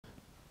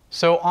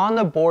So on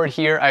the board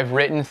here, I've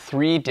written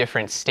three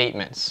different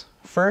statements.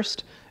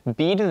 First,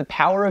 b to the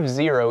power of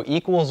 0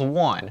 equals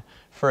 1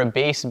 for a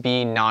base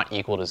b not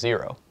equal to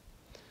 0.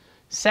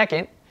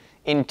 Second,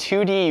 in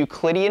 2D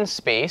Euclidean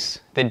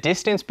space, the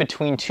distance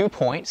between 2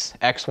 points,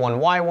 x1,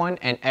 y1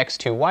 and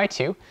x2,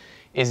 y2,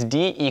 is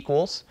d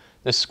equals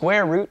the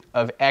square root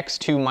of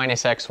x2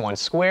 minus x1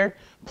 squared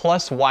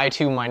plus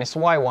y2 minus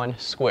y1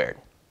 squared.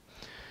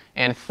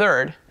 And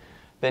third,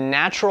 the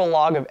natural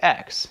log of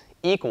x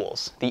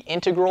equals the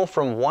integral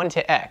from 1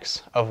 to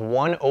x of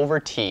 1 over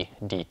t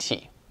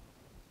dt.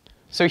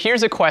 So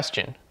here's a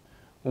question.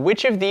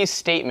 Which of these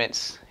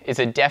statements is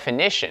a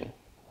definition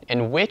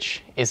and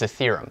which is a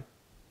theorem?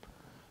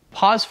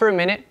 Pause for a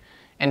minute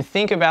and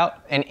think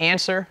about an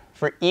answer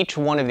for each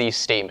one of these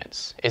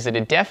statements. Is it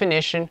a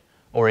definition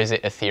or is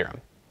it a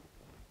theorem?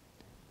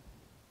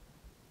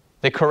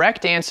 The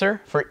correct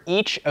answer for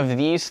each of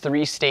these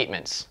three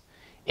statements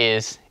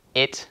is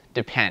it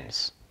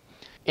depends.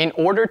 In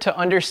order to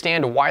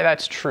understand why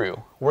that's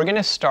true, we're going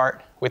to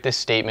start with the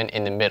statement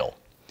in the middle,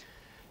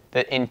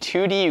 that in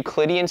 2D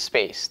Euclidean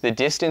space, the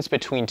distance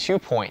between 2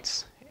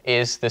 points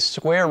is the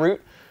square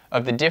root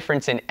of the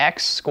difference in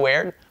x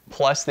squared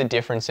plus the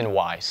difference in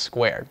y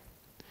squared.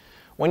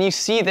 When you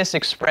see this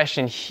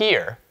expression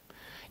here,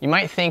 you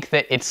might think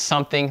that it's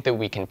something that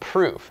we can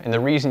prove. And the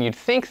reason you'd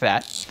think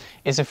that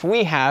is if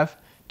we have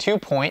 2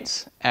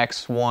 points,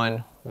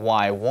 x1,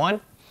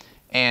 y1,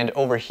 and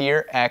over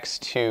here,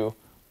 x2,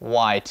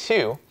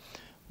 y2,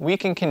 we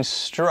can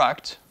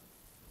construct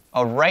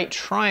a right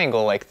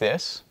triangle like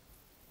this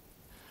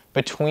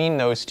between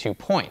those 2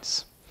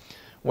 points,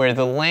 where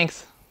the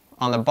length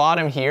on the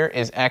bottom here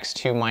is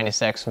x2 minus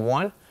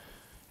x1,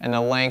 and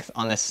the length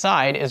on the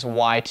side is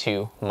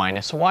y2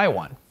 minus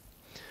y1.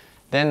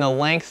 Then the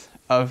length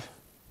of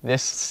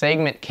this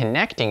segment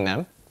connecting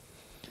them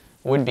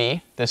would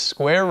be the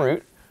square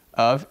root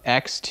of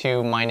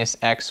x2 minus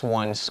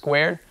x1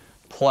 squared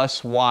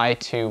plus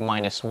y2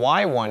 minus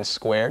y1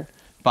 squared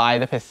by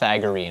the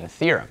Pythagorean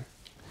theorem.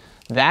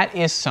 That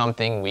is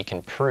something we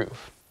can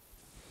prove.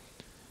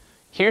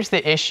 Here's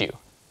the issue.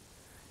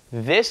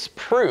 This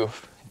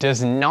proof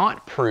does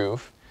not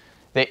prove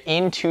that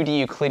in 2D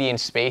Euclidean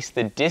space,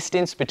 the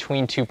distance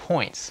between 2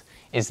 points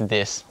is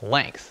this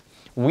length.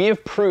 We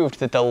have proved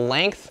that the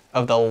length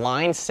of the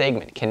line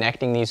segment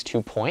connecting these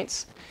 2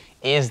 points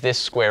is this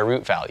square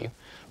root value,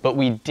 but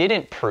we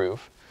didn't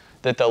prove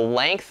that the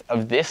length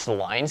of this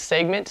line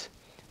segment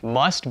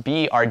must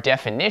be our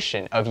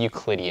definition of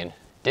Euclidean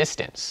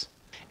distance.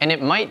 And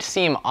it might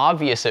seem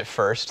obvious at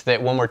first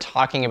that when we're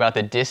talking about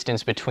the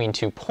distance between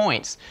 2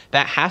 points,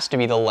 that has to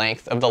be the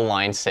length of the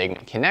line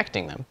segment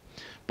connecting them.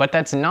 But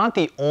that's not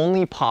the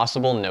only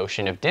possible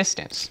notion of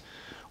distance.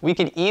 We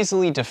could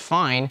easily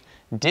define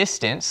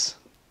distance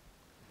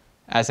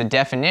as a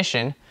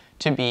definition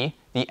to be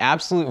the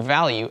absolute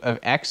value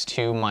of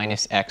x2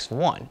 minus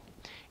x1.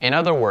 In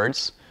other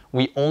words,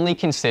 we only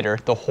consider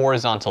the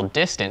horizontal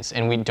distance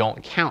and we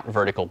don't count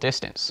vertical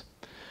distance.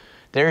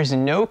 There is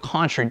no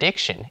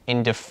contradiction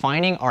in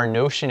defining our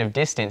notion of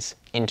distance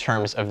in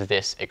terms of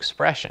this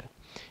expression.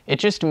 It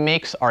just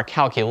makes our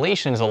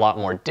calculations a lot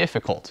more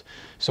difficult,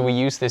 so we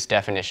use this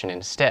definition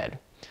instead.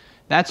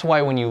 That's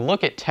why when you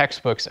look at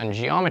textbooks on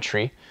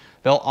geometry,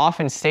 they'll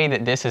often say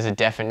that this is a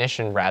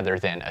definition rather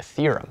than a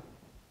theorem.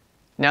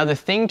 Now the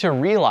thing to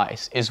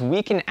realize is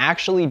we can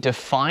actually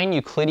define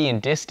Euclidean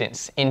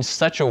distance in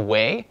such a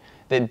way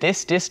that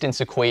this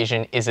distance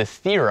equation is a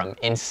theorem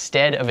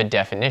instead of a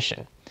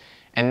definition.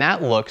 And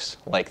that looks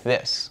like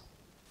this.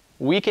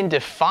 We can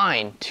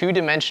define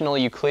two-dimensional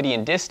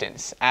Euclidean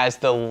distance as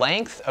the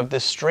length of the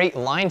straight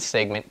line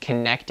segment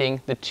connecting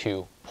the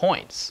 2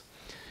 points.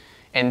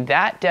 And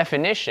that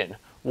definition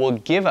will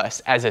give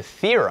us as a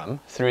theorem,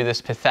 through this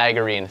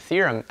Pythagorean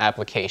theorem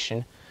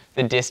application,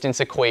 the distance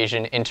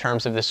equation in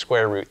terms of the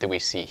square root that we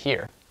see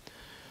here.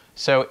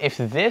 So if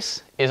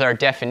this is our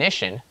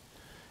definition,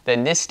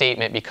 then this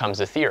statement becomes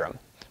a theorem.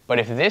 But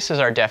if this is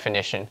our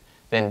definition,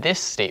 then this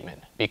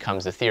statement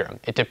becomes a theorem.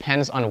 It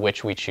depends on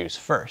which we choose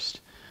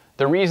first.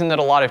 The reason that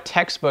a lot of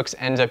textbooks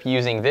end up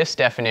using this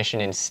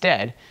definition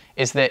instead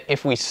is that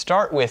if we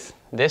start with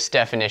this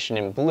definition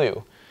in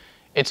blue,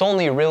 it's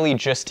only really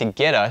just to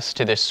get us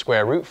to this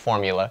square root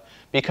formula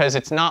because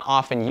it's not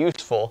often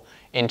useful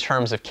in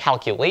terms of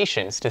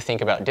calculations to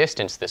think about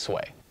distance this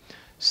way.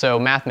 So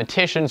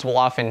mathematicians will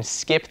often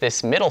skip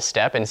this middle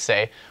step and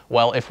say,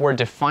 well, if we're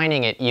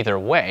defining it either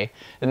way,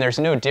 then there's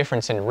no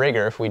difference in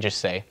rigor if we just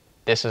say,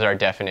 this is our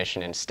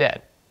definition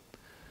instead.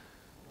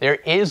 There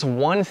is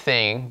one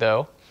thing,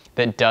 though,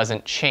 that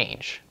doesn't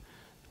change.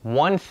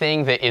 One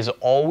thing that is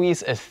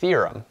always a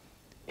theorem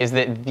is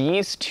that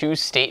these two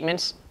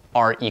statements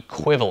are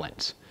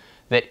equivalent.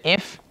 That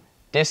if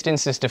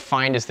distance is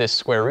defined as this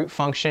square root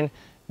function,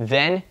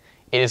 then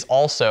it is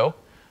also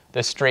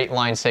the straight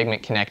line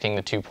segment connecting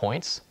the 2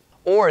 points.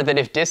 Or that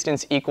if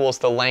distance equals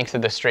the length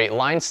of the straight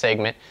line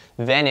segment,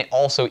 then it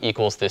also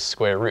equals this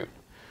square root.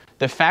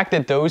 The fact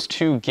that those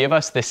two give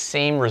us the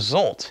same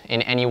result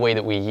in any way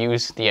that we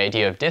use the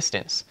idea of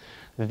distance,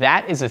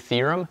 That is a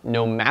theorem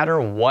no matter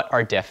what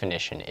our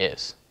definition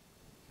is.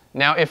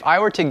 Now, if I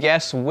were to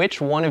guess which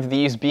one of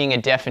these being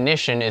a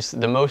definition is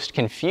the most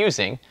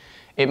confusing,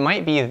 it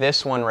might be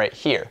this one right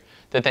here,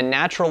 that the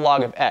natural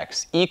log of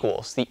x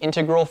equals the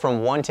integral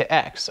from 1 to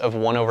x of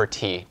 1 over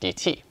t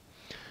dt.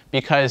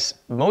 Because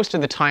most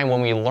of the time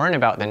when we learn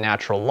about the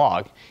natural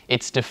log,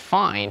 it's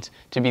defined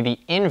to be the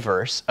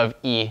inverse of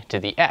e to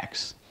the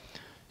x.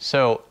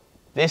 So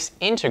this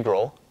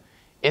integral,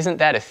 isn't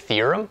that a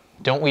theorem?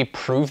 Don't we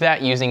prove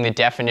that using the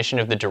definition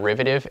of the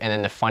derivative and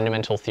then the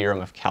fundamental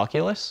theorem of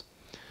calculus?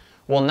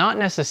 Well, not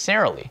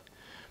necessarily,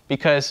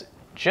 because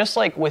just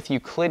like with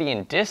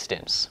Euclidean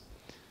distance,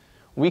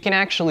 we can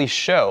actually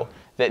show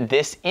that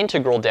this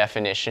integral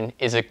definition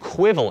is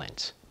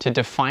equivalent to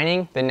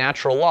defining the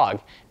natural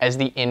log as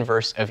the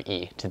inverse of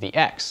e to the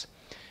x.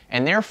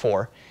 And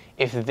therefore,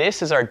 if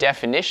this is our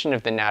definition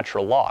of the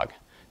natural log,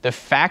 the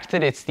fact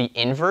that it's the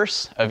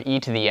inverse of e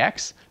to the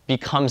x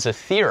becomes a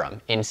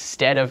theorem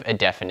instead of a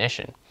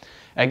definition.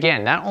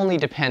 Again, that only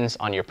depends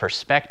on your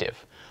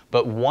perspective.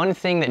 But one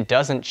thing that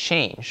doesn't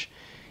change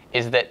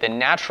is that the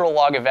natural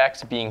log of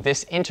x, being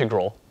this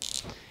integral,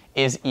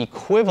 is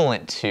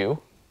equivalent to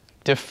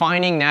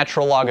defining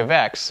natural log of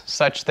x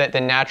such that the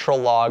natural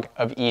log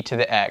of e to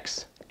the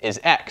x is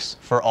x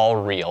for all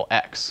real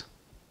x.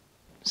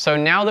 So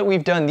now that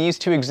we've done these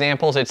two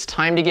examples, it's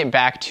time to get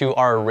back to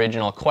our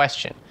original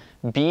question.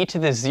 B to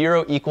the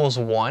 0 equals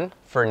 1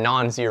 for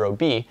non-zero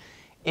b,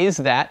 is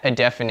that a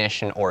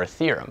definition or a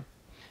theorem?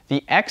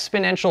 The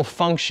exponential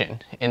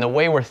function, in the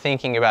way we're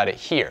thinking about it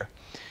here,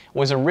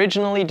 was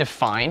originally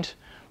defined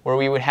where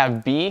we would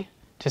have b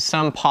to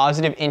some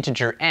positive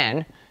integer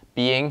n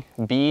being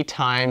b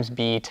times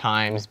b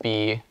times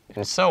b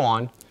and so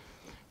on,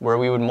 where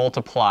we would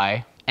multiply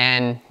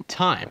n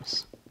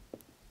times.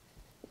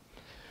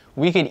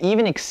 We could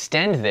even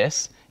extend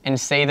this and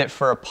say that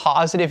for a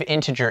positive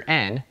integer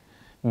n,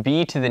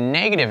 b to the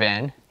negative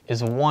n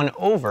is 1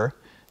 over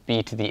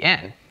b to the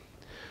n.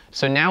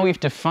 So now we've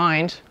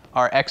defined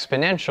our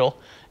exponential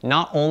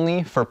not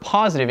only for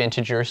positive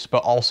integers,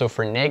 but also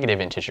for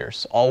negative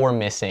integers. All we're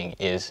missing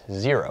is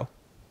 0.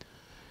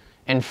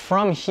 And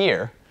from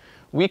here,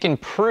 we can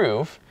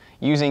prove,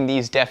 using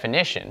these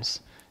definitions,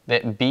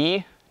 that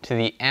b to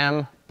the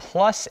m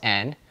plus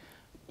n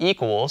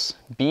equals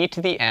b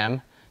to the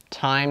m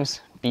times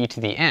b to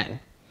the n.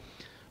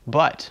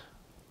 But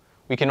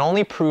we can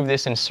only prove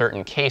this in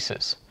certain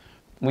cases.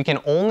 We can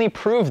only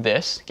prove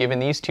this, given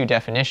these two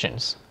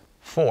definitions,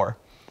 for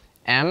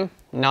m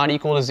not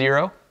equal to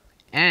 0,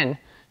 n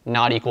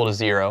not equal to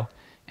 0,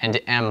 and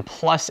m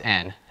plus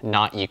n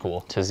not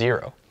equal to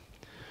 0.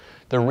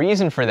 The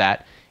reason for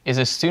that is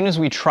as soon as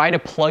we try to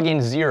plug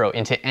in 0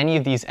 into any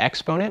of these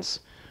exponents,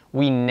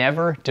 we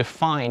never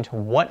defined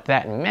what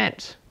that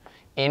meant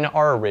in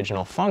our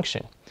original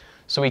function.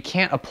 So we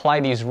can't apply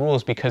these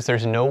rules because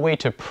there's no way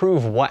to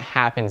prove what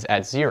happens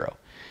at 0.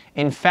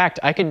 In fact,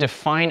 I could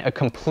define a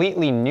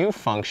completely new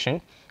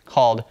function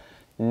called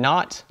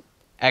not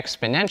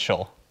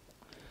exponential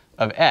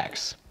of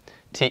x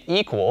to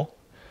equal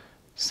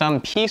some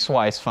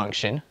piecewise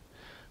function,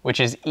 which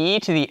is e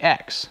to the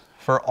x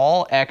for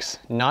all x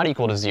not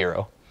equal to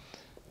 0,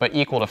 but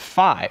equal to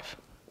 5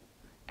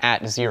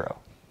 at 0.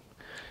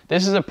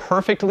 This is a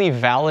perfectly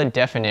valid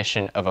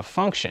definition of a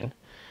function.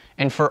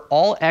 And for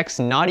all x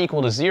not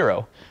equal to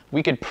 0,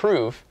 we could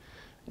prove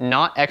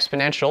not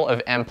exponential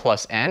of m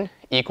plus n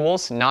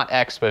equals not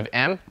exp of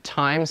m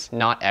times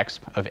not exp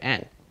of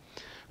n.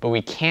 But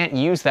we can't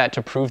use that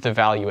to prove the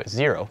value at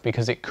 0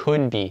 because it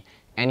could be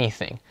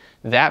anything.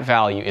 That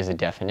value is a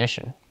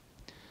definition.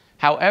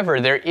 However,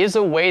 there is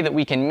a way that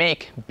we can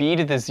make b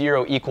to the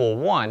 0 equal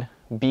 1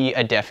 be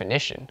a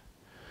definition.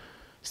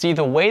 See,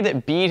 the way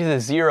that b to the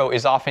 0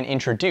 is often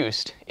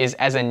introduced is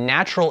as a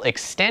natural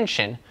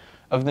extension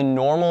of the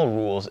normal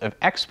rules of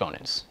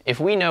exponents. If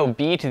we know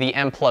b to the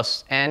m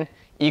plus n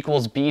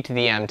equals b to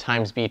the m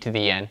times b to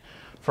the n,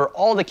 for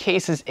all the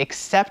cases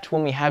except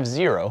when we have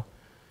 0,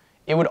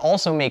 it would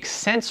also make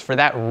sense for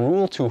that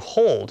rule to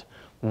hold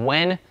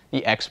when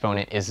the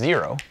exponent is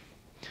 0.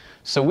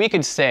 So we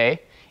could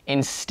say,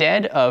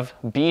 instead of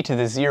b to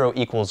the 0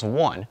 equals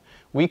 1,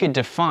 we could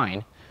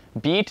define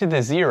b to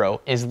the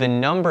 0 is the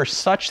number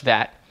such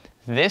that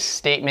this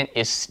statement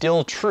is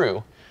still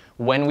true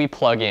when we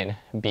plug in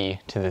b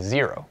to the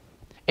 0.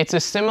 It's a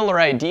similar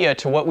idea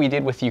to what we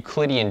did with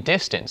Euclidean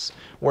distance,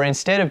 where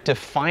instead of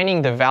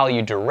defining the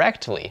value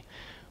directly,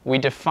 we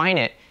define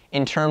it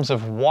in terms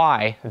of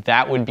why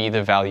that would be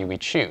the value we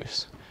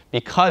choose,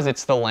 because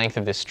it's the length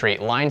of this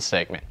straight line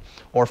segment,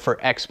 or for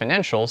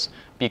exponentials,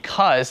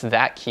 because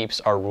that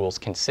keeps our rules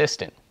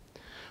consistent.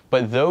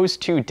 But those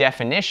two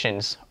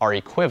definitions are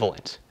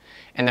equivalent,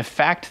 and the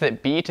fact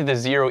that b to the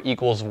 0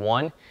 equals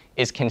 1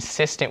 is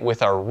consistent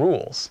with our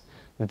rules,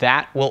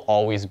 that will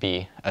always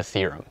be a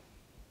theorem.